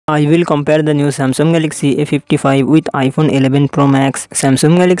I will compare the new Samsung Galaxy A55 with iPhone 11 Pro Max.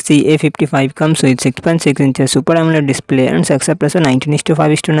 Samsung Galaxy A55 comes with 6.6 inches Super AMOLED display and aspect ratio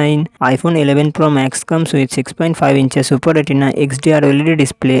 19:5:9. iPhone 11 Pro Max comes with 6.5 inches Super Retina XDR OLED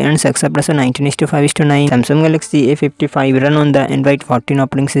display and aspect ratio 19:5:9. Samsung Galaxy A55 run on the Android 14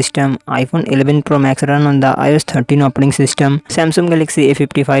 operating system. iPhone 11 Pro Max run on the iOS 13 operating system. Samsung Galaxy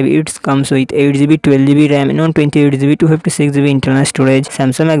A55 comes with 8GB, 12GB RAM and 128GB, 256GB internal storage.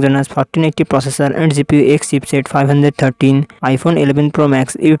 Samsung Exynos 1480 processor and GPU X chipset 513. iPhone 11 Pro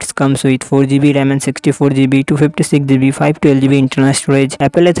Max comes with 4GB RAM and 64GB, 256GB, 512GB internal storage.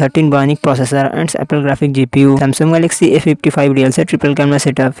 Apple A13 Bionic processor and Apple Graphic GPU. Samsung Galaxy A55 real set triple camera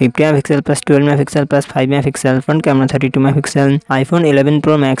setup 50MP plus 12MP plus 5MP front camera 32MP. iPhone 11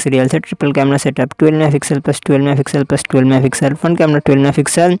 Pro Max real set triple camera setup 12MP plus 12MP plus 12MP front camera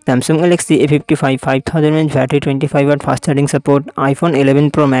 12MP. Samsung Galaxy A55 5000 mAh battery 25W fast charging support. iPhone 11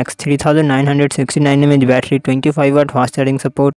 Pro Max 3969 mAh battery 25W fast charging support.